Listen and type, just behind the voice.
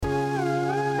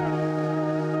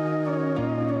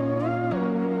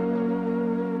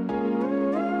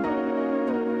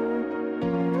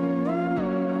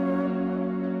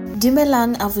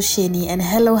Dumelang Avusheni and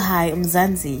hello hi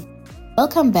Mzansi.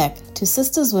 Welcome back to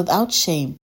Sisters Without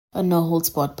Shame, a No Holds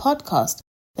Barred podcast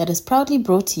that is proudly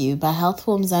brought to you by Health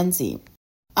for Mzansi.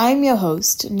 I'm your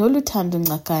host, Noluthando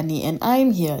Ngakani, and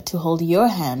I'm here to hold your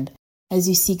hand as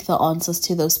you seek the answers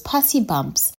to those pussy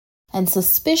bumps and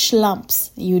suspicious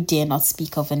lumps you dare not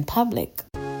speak of in public.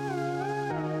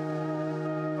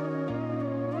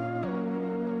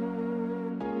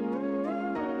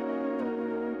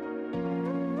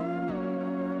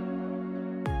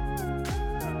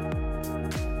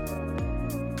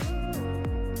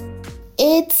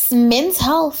 It's Men's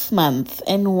Health Month,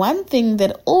 and one thing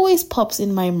that always pops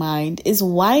in my mind is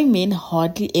why men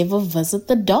hardly ever visit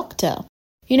the doctor.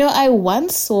 You know, I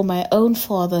once saw my own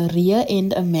father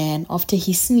rear-end a man after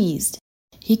he sneezed.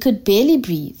 He could barely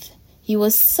breathe. He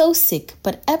was so sick,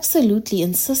 but absolutely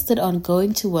insisted on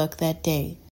going to work that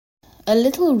day. A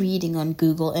little reading on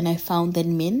Google and I found that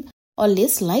men are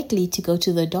less likely to go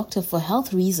to the doctor for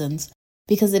health reasons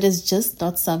because it is just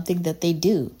not something that they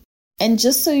do. And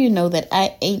just so you know that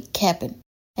I ain't capping,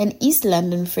 an East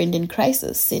London friend in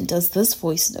crisis sent us this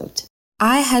voice note.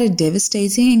 I had a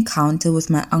devastating encounter with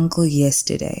my uncle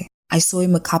yesterday. I saw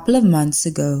him a couple of months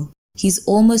ago. He's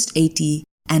almost 80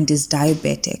 and is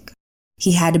diabetic.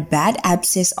 He had a bad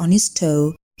abscess on his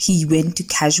toe he went to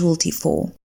casualty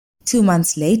for. 2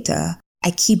 months later, I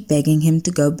keep begging him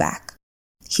to go back.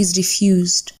 He's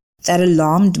refused. That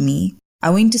alarmed me.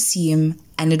 I went to see him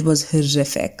and it was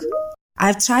horrific.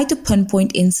 I've tried to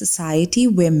pinpoint in society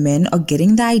where men are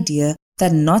getting the idea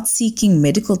that not seeking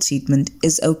medical treatment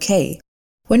is okay.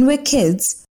 When we're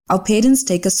kids, our parents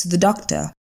take us to the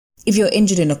doctor. If you're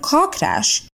injured in a car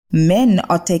crash, men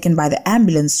are taken by the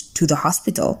ambulance to the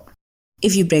hospital.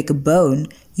 If you break a bone,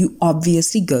 you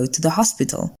obviously go to the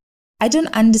hospital. I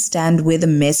don't understand where the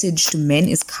message to men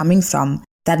is coming from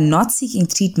that not seeking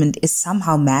treatment is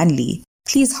somehow manly.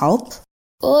 Please help.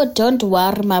 Oh, don't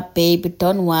worry, my baby,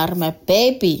 don't worry, my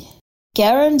baby.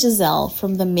 Karen Giselle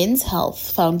from the Men's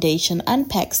Health Foundation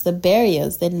unpacks the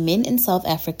barriers that men in South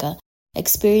Africa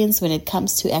experience when it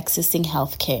comes to accessing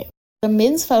healthcare. The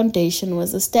Men's Foundation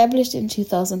was established in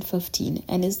 2015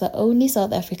 and is the only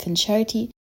South African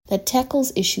charity that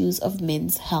tackles issues of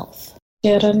men's health.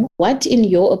 Karen, what, in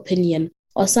your opinion,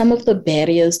 are some of the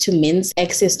barriers to men's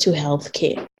access to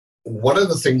healthcare? One of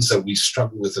the things that we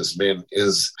struggle with as men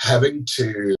is having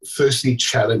to firstly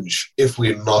challenge if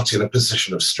we're not in a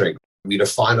position of strength. We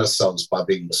define ourselves by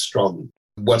being strong.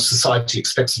 What society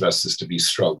expects of us is to be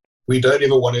strong. We don't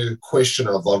ever want to question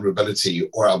our vulnerability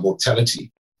or our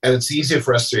mortality. And it's easier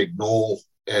for us to ignore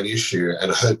an issue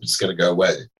and hope it's going to go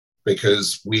away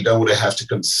because we don't want to have to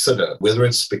consider whether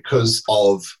it's because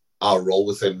of our role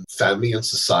within family and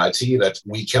society that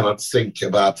we cannot think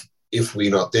about if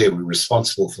we're not there, we're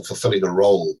responsible for fulfilling a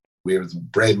role. We're the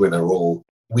breadwinner role.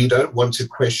 We don't want to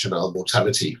question our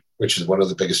mortality, which is one of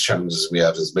the biggest challenges we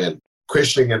have as men.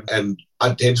 Questioning and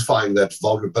identifying that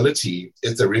vulnerability,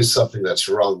 if there is something that's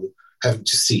wrong, having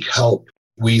to seek help.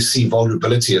 We see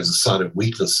vulnerability as a sign of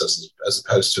weakness as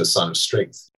opposed to a sign of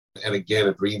strength. And again,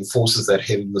 it reinforces that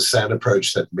head in the sand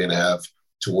approach that men have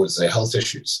towards their health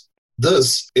issues.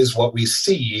 This is what we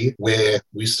see where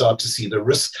we start to see the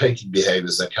risk-taking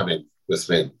behaviors that come in with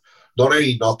men. Not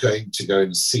only not going to go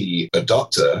and see a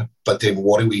doctor, but then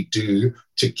what do we do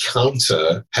to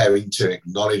counter having to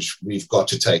acknowledge we've got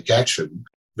to take action?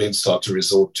 Men start to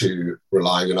resort to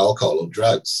relying on alcohol or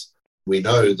drugs. We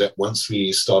know that once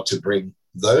we start to bring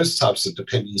those types of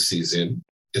dependencies in,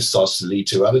 it starts to lead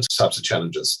to other types of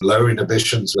challenges. Lower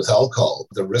inhibitions with alcohol,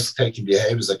 the risk-taking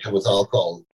behaviors that come with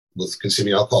alcohol, with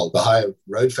consuming alcohol, the higher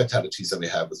road fatalities that we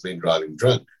have with men driving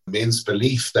drunk. Men's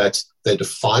belief that they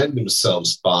define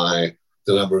themselves by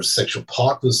the number of sexual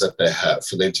partners that they have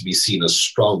for them to be seen as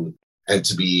strong and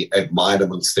to be admired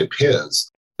amongst their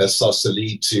peers. That starts to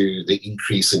lead to the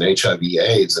increase in HIV,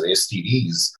 AIDS and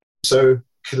STDs. So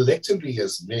collectively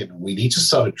as men, we need to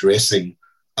start addressing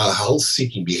our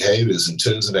health-seeking behaviors in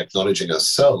terms of acknowledging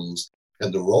ourselves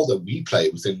and the role that we play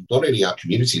within not only our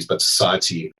communities, but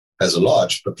society as a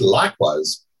large, but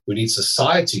likewise, we need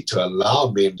society to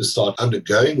allow men to start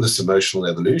undergoing this emotional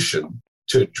evolution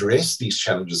to address these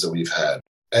challenges that we've had.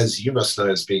 As you must know,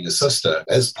 as being a sister,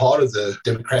 as part of the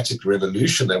democratic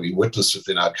revolution that we witnessed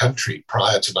within our country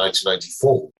prior to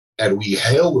 1994, and we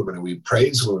hail women and we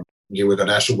praise women. We've got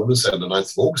National Women's Day on the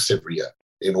 9th of August every year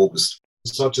in August.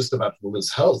 It's not just about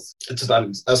women's health. It's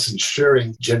about us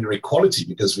ensuring gender equality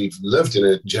because we've lived in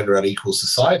a gender unequal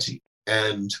society.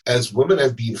 And as women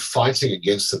have been fighting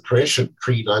against oppression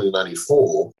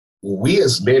pre-1994, we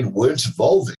as men weren't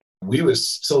evolving. We were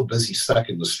still busy stuck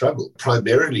in the struggle,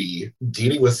 primarily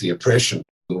dealing with the oppression,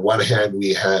 On one hand,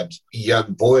 we had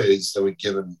young boys that were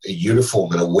given a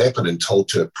uniform and a weapon and told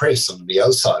to oppress. On the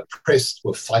other side, oppressed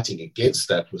were fighting against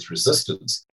that with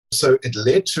resistance. So it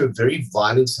led to a very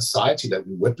violent society that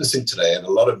we're witnessing today, and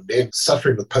a lot of men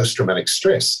suffering with post-traumatic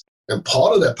stress. And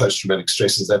part of that post-traumatic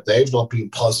stress is that they've not been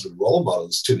positive role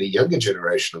models to the younger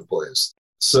generation of boys.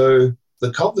 So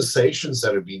the conversations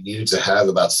that have been needed to have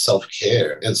about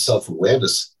self-care and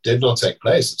self-awareness did not take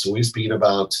place. It's always been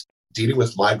about dealing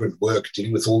with migrant work,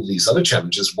 dealing with all these other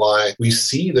challenges, why we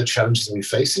see the challenges that we're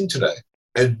facing today.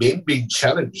 And men being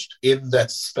challenged in that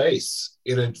space,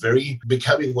 in a very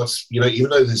becoming what's, even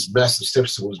though there's massive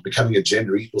steps towards becoming a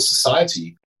gender equal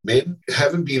society, men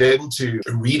haven't been able to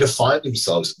redefine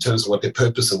themselves in terms of what their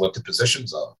purpose and what their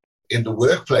positions are. In the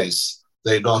workplace,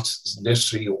 they're not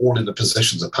necessarily all in the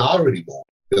positions of power anymore.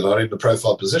 They're not in the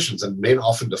profile positions, and men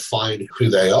often define who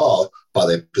they are by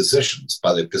their positions,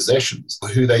 by their possessions,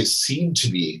 who they seem to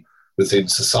be within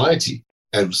society.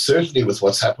 And certainly with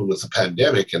what's happened with the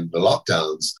pandemic and the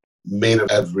lockdowns, men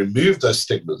have removed those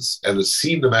stigmas and have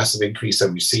seen the massive increase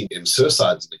that we've seen in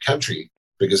suicides in the country,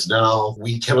 because now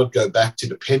we cannot go back to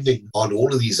depending on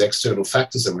all of these external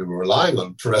factors that we were relying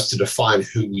on for us to define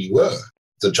who we were.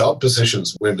 The job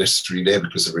positions weren't necessarily there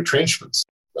because of retrenchments.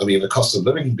 I mean, the cost of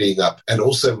living being up, and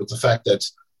also with the fact that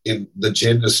in the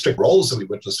gender strict roles that we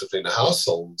witnessed within the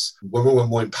households, women were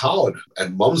more empowered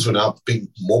and moms were now being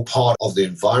more part of the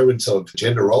environment of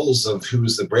gender roles of who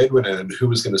was the breadwinner and who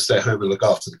was going to stay home and look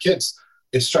after the kids.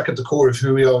 It struck at the core of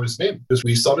who we are as men, because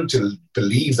we started to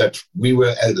believe that we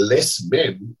were less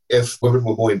men if women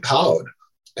were more empowered.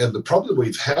 And the problem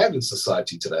we've had in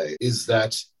society today is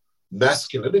that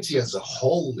masculinity as a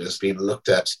whole has been looked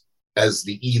at as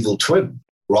the evil twin,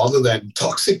 rather than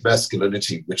toxic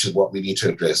masculinity, which is what we need to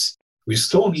address. We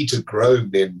still need to grow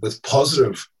men with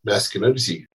positive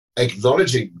masculinity,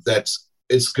 acknowledging that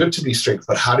it's good to be strength,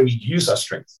 but how do we use our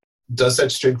strength? Does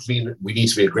that strength mean we need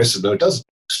to be aggressive? No, it doesn't.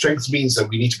 Strength means that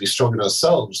we need to be strong in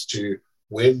ourselves to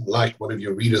when, like one of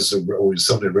your readers or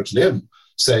someone had written in,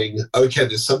 saying, okay,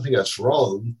 there's something that's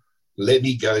wrong, let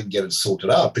me go and get it sorted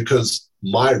out, because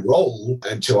my role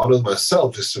and to honor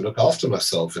myself is to look after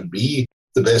myself and be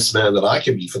the best man that I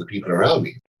can be for the people around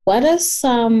me. What are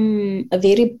some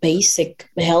very basic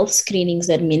health screenings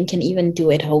that men can even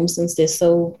do at home, since they're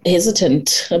so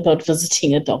hesitant about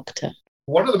visiting a doctor?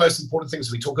 One of the most important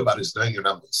things we talk about is knowing your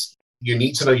numbers. You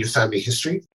need to know your family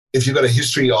history. If you've got a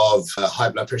history of high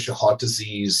blood pressure, heart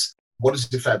disease, what is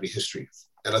your family history?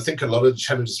 And I think a lot of the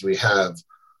challenges we have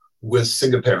with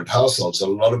single-parent households, a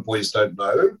lot of boys don't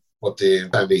know what their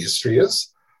family history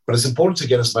is, but it's important to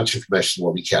get as much information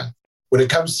as we can. When it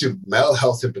comes to male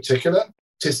health in particular,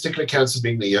 testicular cancer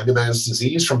being the younger man's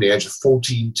disease from the age of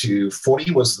 14 to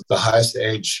 40 was the highest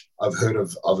age I've heard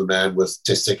of a man with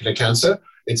testicular cancer.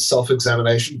 It's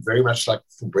self-examination, very much like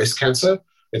for breast cancer.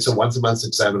 It's a once-a-month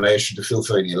examination to feel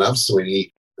for any lumps or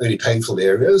any painful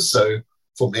areas. So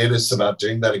for men, it's about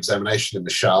doing that examination in the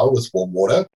shower with warm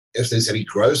water. If there's any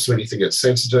growths or anything that's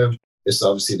sensitive, it's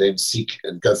obviously then seek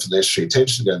and go for the necessary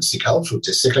attention, go and seek help for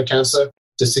testicular cancer.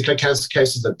 Testicular cancer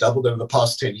cases have doubled over the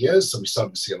past 10 years, so we're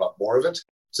starting to see a lot more of it.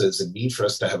 So there's a need for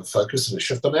us to have a focus and a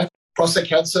shift on that. Prostate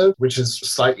cancer, which is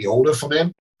slightly older for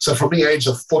men. So from the age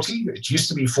of 40, it used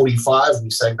to be 45, and we're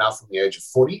saying now from the age of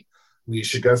 40, we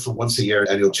should go for once a year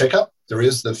annual checkup. There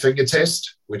is the finger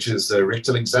test, which is a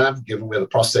rectal exam, given where the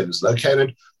prostate is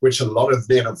located, which a lot of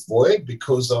men avoid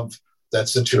because of that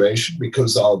situation,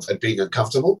 because of it being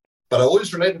uncomfortable. But I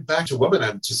always relate it back to women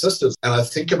and to sisters. And I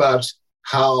think about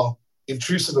how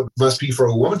intrusive it must be for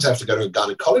a woman to have to go to a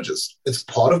gynecologist. It's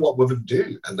part of what women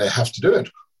do, and they have to do it.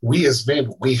 We as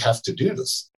men, we have to do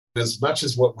this. As much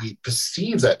as what we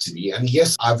perceive that to be, and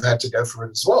yes, I've had to go for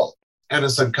it as well. And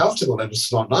it's uncomfortable and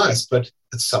it's not nice, but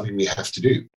it's something we have to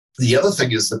do. The other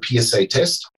thing is the PSA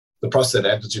test, the prostate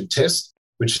antigen test,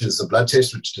 which is a blood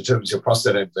test which determines your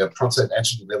prostate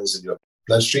antigen levels in your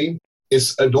bloodstream.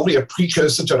 It's normally a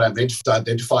precursor to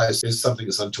identify as something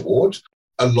is untoward.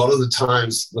 A lot of the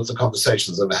times with the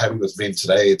conversations that I'm having with men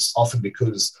today, it's often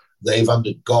because they've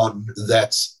undergone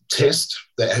that test,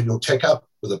 the annual checkup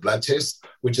with a blood test,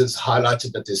 which has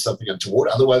highlighted that there's something untoward.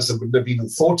 Otherwise, they wouldn't have even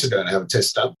thought to go and have a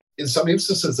test done. In some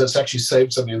instances, that's actually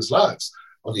saved some men's lives.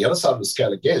 On the other side of the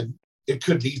scale, again, it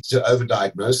could lead to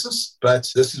overdiagnosis, but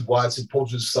this is why it's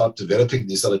important to start developing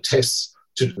these other tests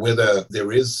to whether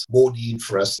there is more need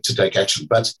for us to take action.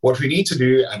 But what we need to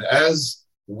do, and as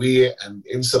we and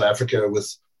in South Africa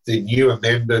with the new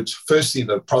amended, firstly,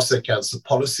 the prostate cancer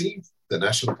policy, the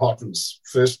National Department's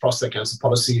first prostate cancer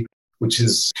policy, which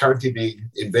is currently being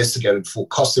investigated for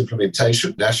cost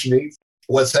implementation nationally.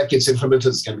 Once that gets implemented,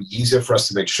 it's going to be easier for us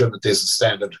to make sure that there's a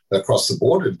standard across the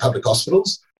board in public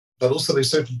hospitals. But also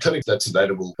there's certain clinics that's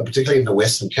available, particularly in the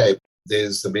Western Cape.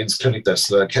 There's the men's clinic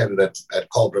that's located at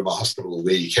Coldbrimmer Hospital,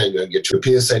 where you can go and get your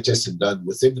PSA testing done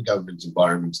within the government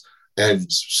environment.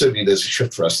 And certainly there's a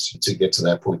shift for us to get to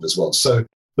that point as well. So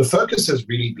the focus has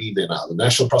really been there now. The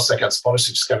National Prostate Cancer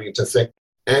Policy is coming into effect,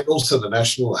 and also the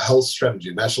National Health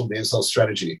Strategy, National Men's Health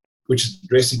Strategy, which is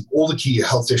addressing all the key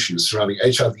health issues surrounding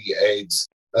HIV, AIDS,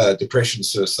 depression,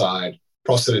 suicide,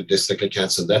 prostate and testicular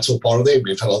cancer. That's all part of their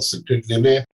mental health is included in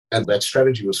there. And that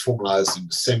strategy was formalized in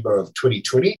December of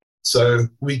 2020. So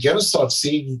we're going to start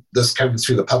seeing this coming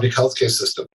through the public healthcare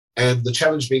system. And the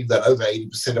challenge being that over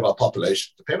 80% of our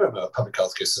population depend on our public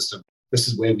healthcare system. This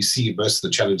is where we see most of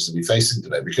the challenges that we're facing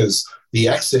today, because the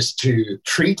access to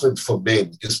treatment for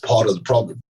men is part of the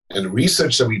problem. And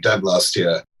research that we've done last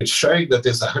year, it's showing that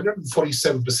there's a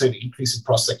 147% increase in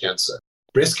prostate cancer.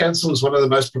 Breast cancer was one of the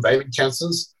most prevalent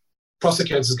cancers. Prostate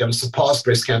cancer is going to surpass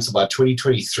breast cancer by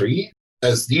 2023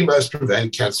 as the most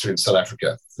prevalent cancer in South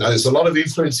Africa. Now, there's a lot of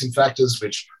influencing factors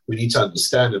which we need to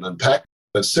understand and unpack,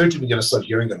 but certainly we're going to start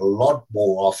hearing it a lot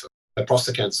more often. That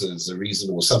prostate cancer is a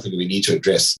reason or something that we need to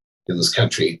address in this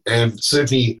country. And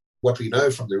certainly what we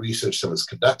know from the research that was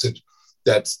conducted,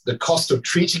 that the cost of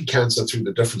treating cancer through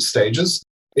the different stages,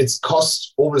 it's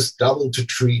cost almost double to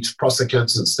treat prostate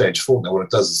cancer in stage 4 than what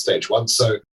it does in stage 1.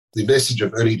 So the message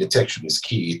of early detection is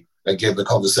key. Again, the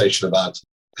conversation about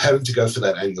having to go for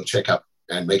that annual checkup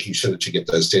and making sure that you get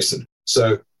those tested.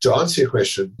 So to answer your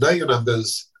question, know your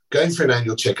numbers, going for an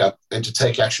annual checkup, and to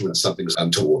take action when something's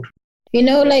untoward.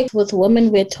 Like with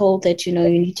women, we're told that, you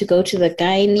need to go to the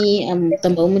gynae the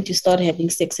moment you start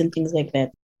having sex and things like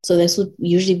that. So this would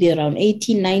usually be around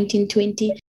 18, 19,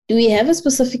 20. Do we have a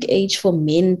specific age for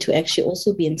men to actually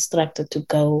also be instructed to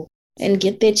go and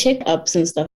get their checkups and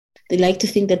stuff? They like to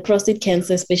think that prostate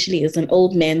cancer especially is an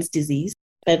old man's disease,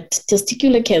 but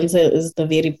testicular cancer is the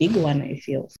very big one, I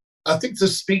feel. I think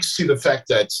this speaks to the fact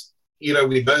that, we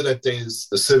know that there's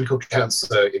the cervical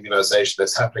cancer immunization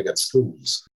that's happening at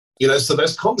schools. So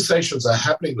those conversations are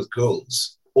happening with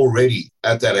girls already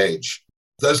at that age.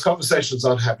 Those conversations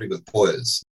aren't happening with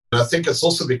boys. And I think it's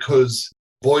also because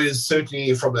boys,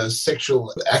 certainly from a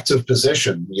sexual active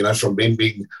position, from men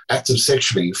being active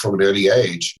sexually from an early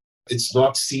age, it's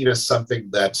not seen as something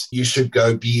that you should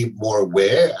go be more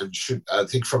aware and should, I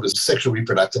think from a sexual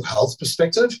reproductive health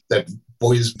perspective, that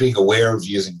boys being aware of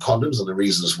using condoms and the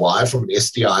reasons why from an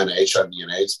STI and HIV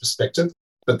and AIDS perspective.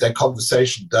 But that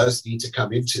conversation does need to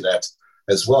come into that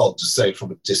as well to say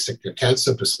from a testicular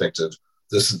cancer perspective,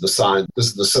 this is the sign, this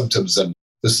is the symptoms, and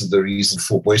this is the reason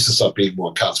for boys to start being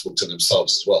more accountable to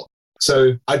themselves as well.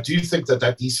 So I do think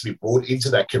that needs to be brought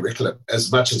into that curriculum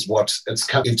as much as what it's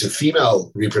come into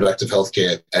female reproductive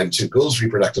healthcare and to girls'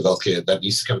 reproductive healthcare, that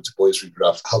needs to come into boys'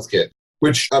 reproductive healthcare,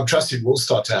 which I'm trusting will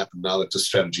start to happen now that the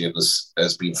strategy in this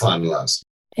has been finalized.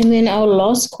 And then our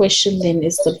last question then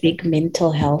is the big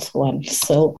mental health one.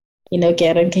 So,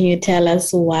 Karen, can you tell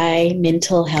us why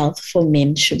mental health for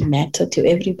men should matter to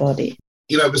everybody?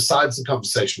 Besides the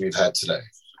conversation we've had today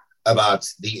about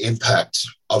the impact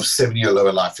of 7-year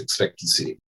lower life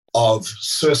expectancy, of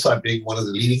suicide being one of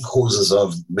the leading causes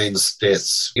of men's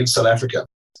deaths in South Africa,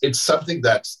 it's something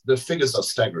that the figures are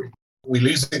staggering. We're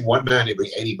losing one man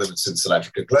every 80 minutes in South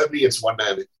Africa. Globally, it's one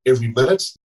man every minute.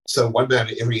 So one man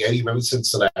every 80 minutes in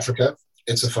South Africa,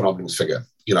 it's a phenomenal figure.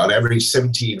 On average,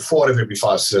 4 out of every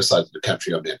 5 suicides in the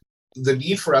country are men. The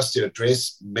need for us to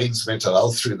address men's mental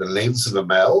health through the lens of a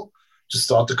male, to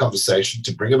start the conversation,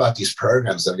 to bring about these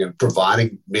programs that are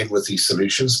providing men with these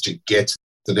solutions to get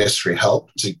the necessary help,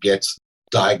 to get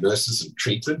diagnosis and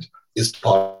treatment is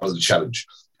part of the challenge.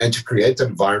 And to create that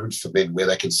environment for men where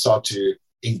they can start to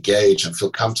engage and feel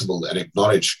comfortable and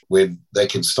acknowledge when they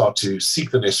can start to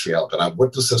seek the necessary help. And I've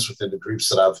witnessed this within the groups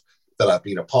that I've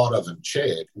been a part of and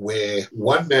chaired, where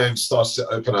one man starts to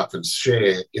open up and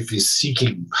share if he's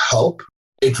seeking help,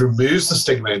 it removes the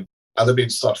stigma and other men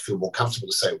start to feel more comfortable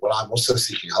to say, well, I'm also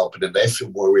seeking help. And then they feel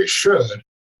more reassured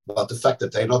about the fact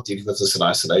that they're not dealing with this in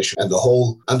isolation and the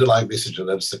whole underlying message that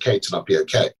it's okay to not be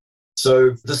okay.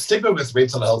 So the stigma with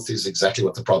mental health is exactly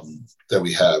what the problem that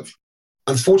we have.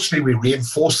 Unfortunately, we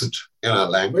reinforce it in our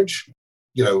language,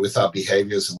 with our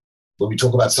behaviors. When we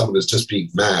talk about someone as just being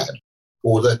mad,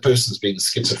 or that person's being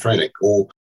schizophrenic, or,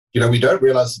 we don't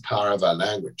realize the power of our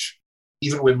language.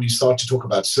 Even when we start to talk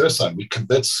about suicide, we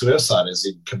commit suicide as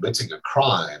in committing a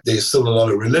crime. There's still a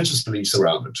lot of religious beliefs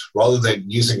around it, rather than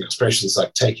using expressions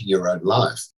like taking your own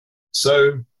life.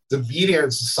 So the media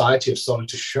and society have started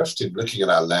to shift in looking at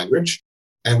our language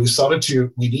And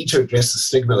we need to address the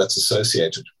stigma that's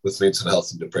associated with mental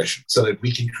health and depression so that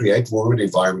we can create more of an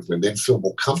environment where men feel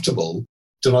more comfortable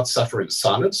to not suffer in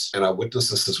silence. And I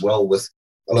witness this as well with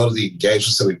a lot of the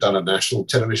engagements that we've done on national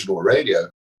television or radio,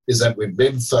 is that when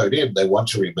men phone in, they want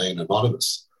to remain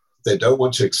anonymous. They don't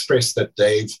want to express that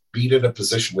they've been in a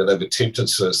position where they've attempted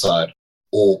suicide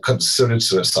or considered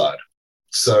suicide.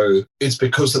 So it's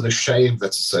because of the shame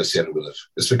that's associated with it.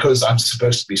 It's because I'm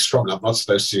supposed to be strong. I'm not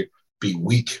supposed to be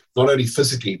weak, not only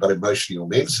physically, but emotionally or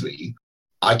mentally.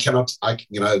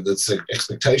 There's an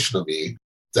expectation of me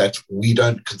that we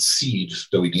don't concede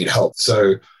that we need help.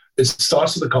 So it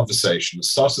starts with a conversation. It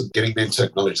starts with getting men to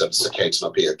acknowledge that it's okay to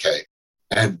not be okay.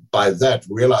 And by that,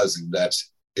 realizing that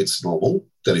it's normal,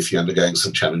 that if you're undergoing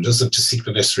some challenges, and to seek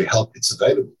the necessary help, it's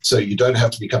available. So you don't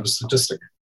have to become a statistic.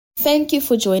 Thank you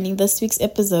for joining this week's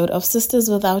episode of Sisters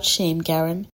Without Shame,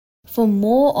 Garen. For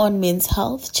more on men's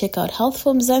health, check out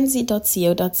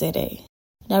healthformzansi.co.za.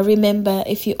 Now remember,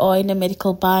 if you are in a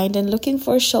medical bind and looking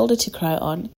for a shoulder to cry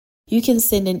on, you can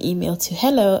send an email to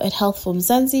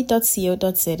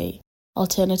hello@healthformzansi.co.za.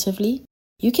 Alternatively,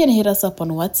 you can hit us up on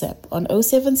WhatsApp on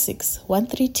 076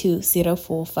 132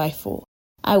 0454.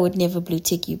 I would never blue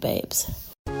tick you, babes.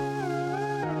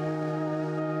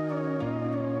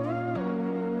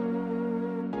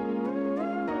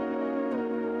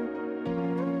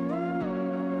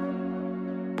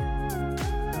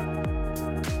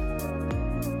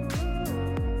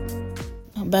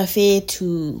 Buffet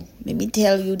too. Let me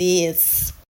tell you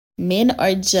this. Men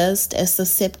are just as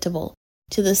susceptible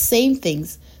to the same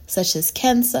things such as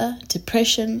cancer,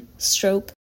 depression,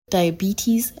 stroke,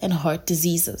 diabetes, and heart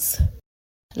diseases.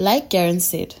 Like Garen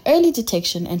said, early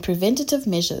detection and preventative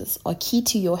measures are key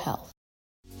to your health.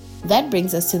 That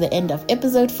brings us to the end of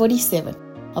episode 47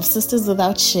 of Sisters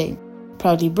Without Shame,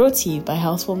 proudly brought to you by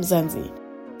Healthform Mzansi.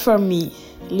 From me,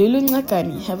 Lulu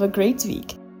Ngakani, have a great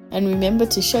week. And remember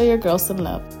to show your girls some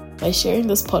love by sharing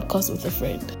this podcast with a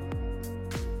friend.